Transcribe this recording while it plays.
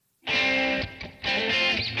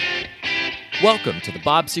Welcome to the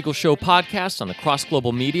Bob Siegel Show podcast on the Cross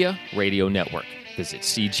Global Media Radio Network. Visit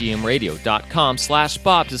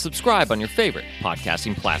cgmradio.com/Bob to subscribe on your favorite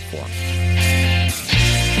podcasting platform.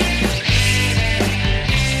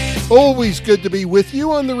 Always good to be with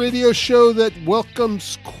you on the radio show that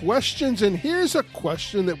welcomes questions. And here's a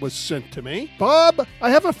question that was sent to me. Bob,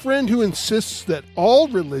 I have a friend who insists that all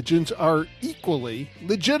religions are equally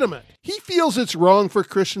legitimate. He feels it's wrong for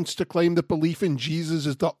Christians to claim that belief in Jesus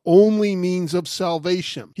is the only means of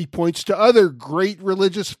salvation. He points to other great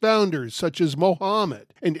religious founders such as Mohammed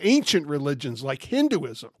and ancient religions like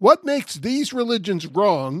Hinduism. What makes these religions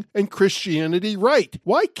wrong and Christianity right?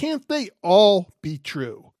 Why can't they all be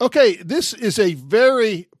true? Okay, this is a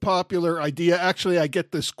very popular idea. Actually, I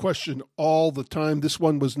get this question all the time. This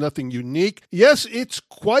one was nothing unique. Yes, it's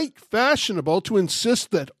quite fashionable to insist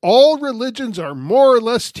that all religions are more or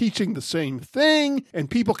less teaching the same thing, and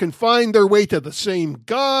people can find their way to the same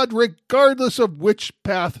God regardless of which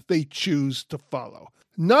path they choose to follow.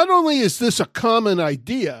 Not only is this a common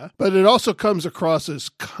idea, but it also comes across as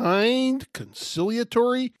kind,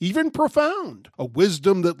 conciliatory, even profound. A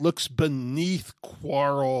wisdom that looks beneath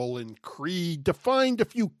quarrel and creed to find a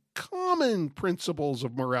few common principles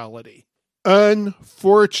of morality.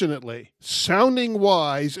 Unfortunately, sounding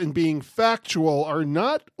wise and being factual are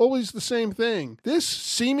not always the same thing. This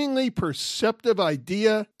seemingly perceptive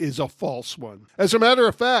idea is a false one. As a matter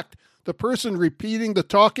of fact, the person repeating the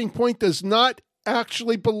talking point does not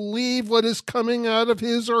actually believe what is coming out of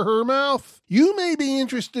his or her mouth. You may be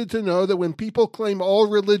interested to know that when people claim all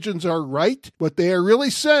religions are right, what they are really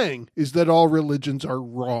saying is that all religions are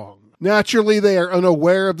wrong. Naturally, they are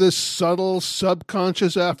unaware of this subtle,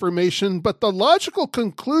 subconscious affirmation, but the logical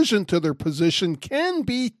conclusion to their position can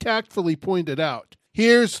be tactfully pointed out.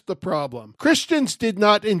 Here's the problem. Christians did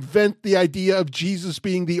not invent the idea of Jesus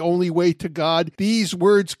being the only way to God. These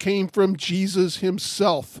words came from Jesus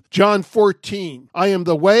himself. John 14, I am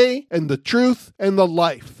the way and the truth and the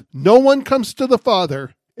life. No one comes to the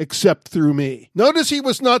Father except through me. Notice he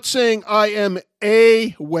was not saying I am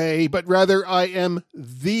a way, but rather I am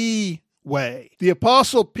the way. The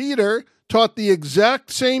Apostle Peter taught the exact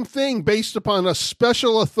same thing based upon a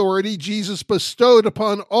special authority Jesus bestowed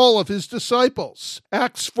upon all of his disciples.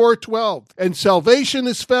 Acts 4:12, and salvation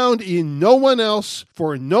is found in no one else,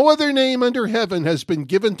 for no other name under heaven has been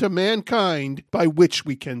given to mankind by which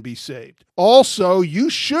we can be saved. Also, you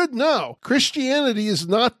should know, Christianity is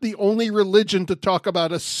not the only religion to talk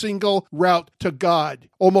about a single route to God.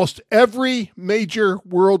 Almost every major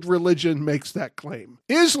world religion makes that claim.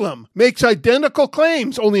 Islam makes identical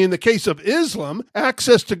claims, only in the case of Islam,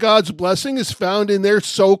 access to God's blessing is found in their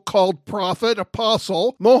so-called prophet,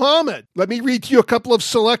 apostle, Muhammad. Let me read to you a couple of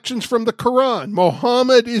selections from the Quran.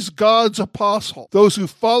 Muhammad is God's apostle. Those who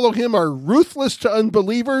follow him are ruthless to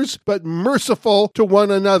unbelievers, but merciful to one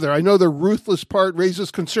another. I know the ruthless part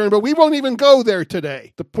raises concern, but we won't even go there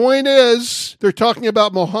today. The point is, they're talking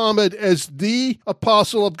about Muhammad as the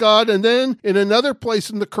apostle of God, and then in another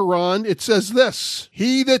place in the Quran, it says this,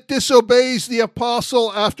 he that disobeys the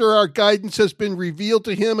apostle after our guidance has been revealed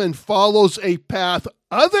to him and follows a path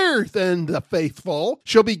other than the faithful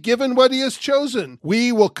shall be given what he has chosen.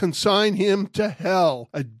 We will consign him to hell,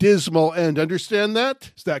 a dismal end. Understand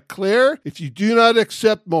that? Is that clear? If you do not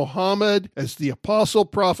accept Muhammad as the apostle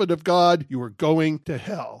prophet of God, you are going to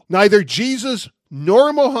hell. Neither Jesus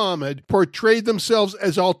nor Muhammad portrayed themselves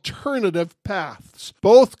as alternative paths.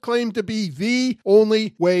 Both claim to be the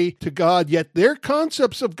only way to God, yet their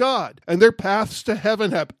concepts of God and their paths to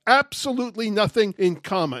heaven have absolutely nothing in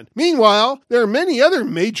common. Meanwhile, there are many other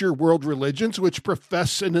major world religions which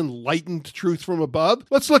profess an enlightened truth from above.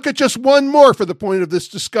 Let's look at just one more for the point of this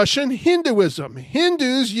discussion, Hinduism.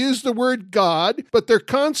 Hindus use the word God, but their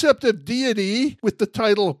concept of deity with the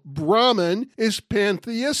title Brahman is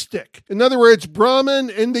pantheistic. In other words, Brahman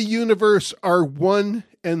and the universe are one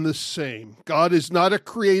and the same. God is not a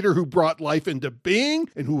creator who brought life into being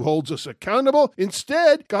and who holds us accountable.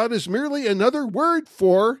 Instead, God is merely another word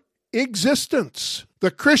for existence. The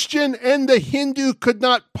Christian and the Hindu could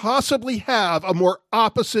not possibly have a more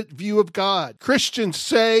opposite view of God. Christians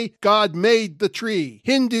say God made the tree.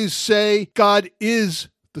 Hindus say God is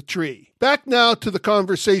the tree. Back now to the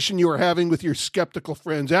conversation you are having with your skeptical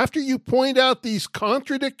friends. After you point out these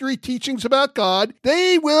contradictory teachings about God,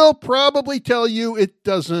 they will probably tell you it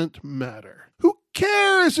doesn't matter. Who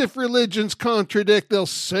cares if religions contradict? They'll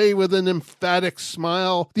say with an emphatic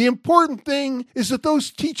smile. The important thing is that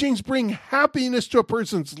those teachings bring happiness to a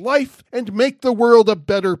person's life and make the world a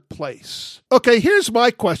better place. Okay, here's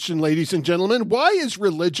my question, ladies and gentlemen. Why is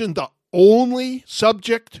religion the only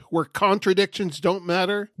subject where contradictions don't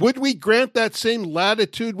matter? Would we grant that same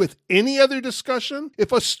latitude with any other discussion?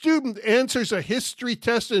 If a student answers a history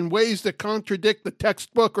test in ways that contradict the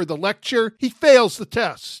textbook or the lecture, he fails the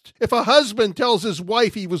test. If a husband tells his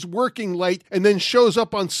wife he was working late and then shows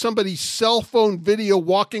up on somebody's cell phone video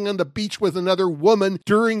walking on the beach with another woman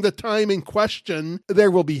during the time in question,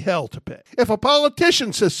 there will be hell to pay. If a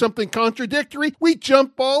politician says something contradictory, we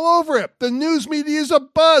jump all over it. The news media is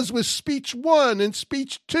abuzz with speech 1 and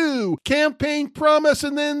speech 2, campaign promise,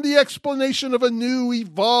 and then the explanation of a new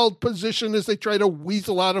evolved position as they try to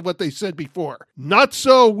weasel out of what they said before. Not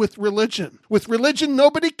so with religion. With religion,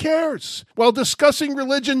 nobody cares. While discussing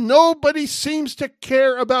religion, nobody seems to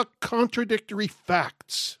care about contradictory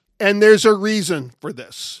facts. And there's a reason for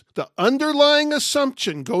this. The underlying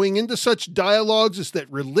assumption going into such dialogues is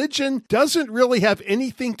that religion doesn't really have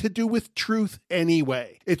anything to do with truth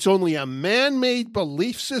anyway. It's only a man-made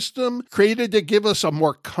belief system created to give us a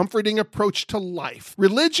more comforting approach to life.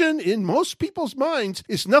 Religion, in most people's minds,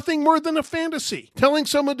 is nothing more than a fantasy. Telling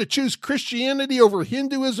someone to choose Christianity over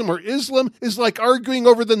Hinduism or Islam is like arguing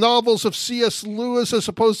over the novels of C.S. Lewis as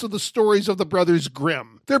opposed to the stories of the Brothers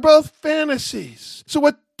Grimm. They're both fantasies. So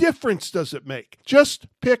what difference does it make? Just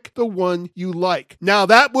pick the one you like. Now,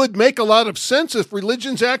 that would make a lot of sense if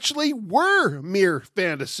religions actually were mere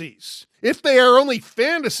fantasies. If they are only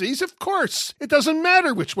fantasies, of course, it doesn't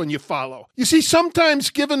matter which one you follow. You see,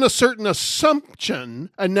 sometimes given a certain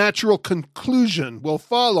assumption, a natural conclusion will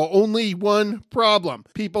follow. Only one problem.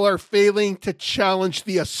 People are failing to challenge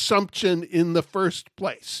the assumption in the first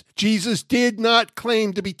place. Jesus did not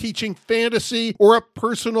claim to be teaching fantasy or a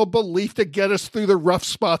personal belief to get us through the rough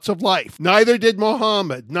spots of life. Neither did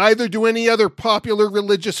Muhammad. Neither do any other popular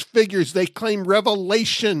religious figures. They claim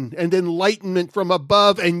revelation and enlightenment from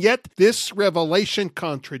above, and yet this revelation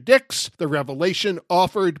contradicts the revelation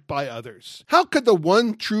offered by others. How could the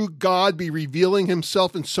one true God be revealing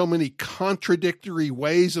himself in so many contradictory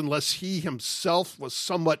ways unless he himself was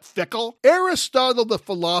somewhat fickle? Aristotle the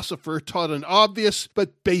philosopher taught an obvious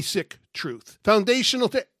but basic truth, foundational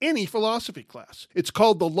to any philosophy class. It's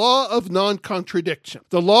called the law of non-contradiction.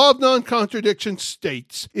 The law of non-contradiction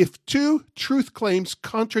states, if two truth claims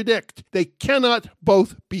contradict, they cannot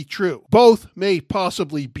both be true. Both may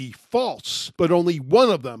possibly be false, but only one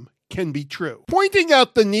of them can be true. Pointing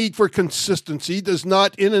out the need for consistency does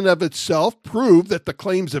not in and of itself prove that the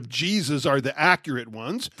claims of Jesus are the accurate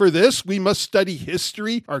ones. For this, we must study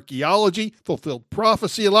history, archaeology, fulfilled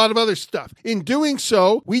prophecy, a lot of other stuff. In doing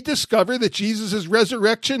so, we discover that Jesus'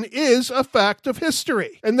 resurrection is a fact of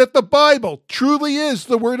history, and that the Bible truly is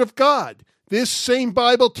the Word of God. This same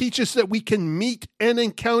Bible teaches that we can meet and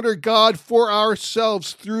encounter God for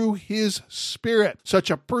ourselves through His Spirit.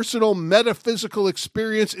 Such a personal metaphysical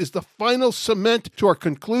experience is the final cement to our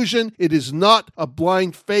conclusion. It is not a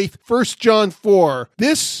blind faith. 1 John 4.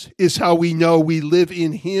 This is how we know we live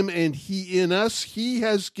in Him and He in us. He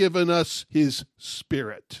has given us His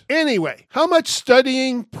Spirit. Anyway, how much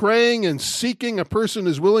studying, praying, and seeking a person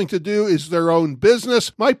is willing to do is their own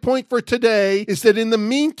business. My point for today is that in the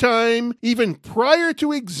meantime, even prior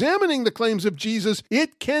to examining the claims of Jesus,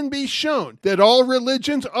 it can be shown that all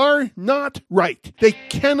religions are not right. They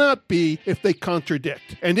cannot be if they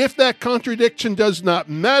contradict. And if that contradiction does not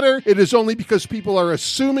matter, it is only because people are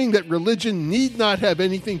assuming that religion need not have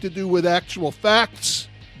anything to do with actual facts.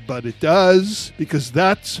 But it does, because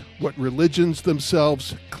that's what religions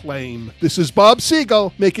themselves claim. This is Bob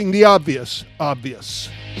Siegel making the obvious obvious.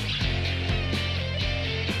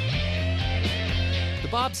 The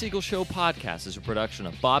Bob Siegel Show podcast is a production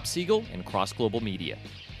of Bob Siegel and Cross Global Media.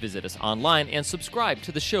 Visit us online and subscribe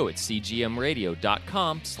to the show at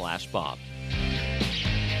cgmradio.com/Bob.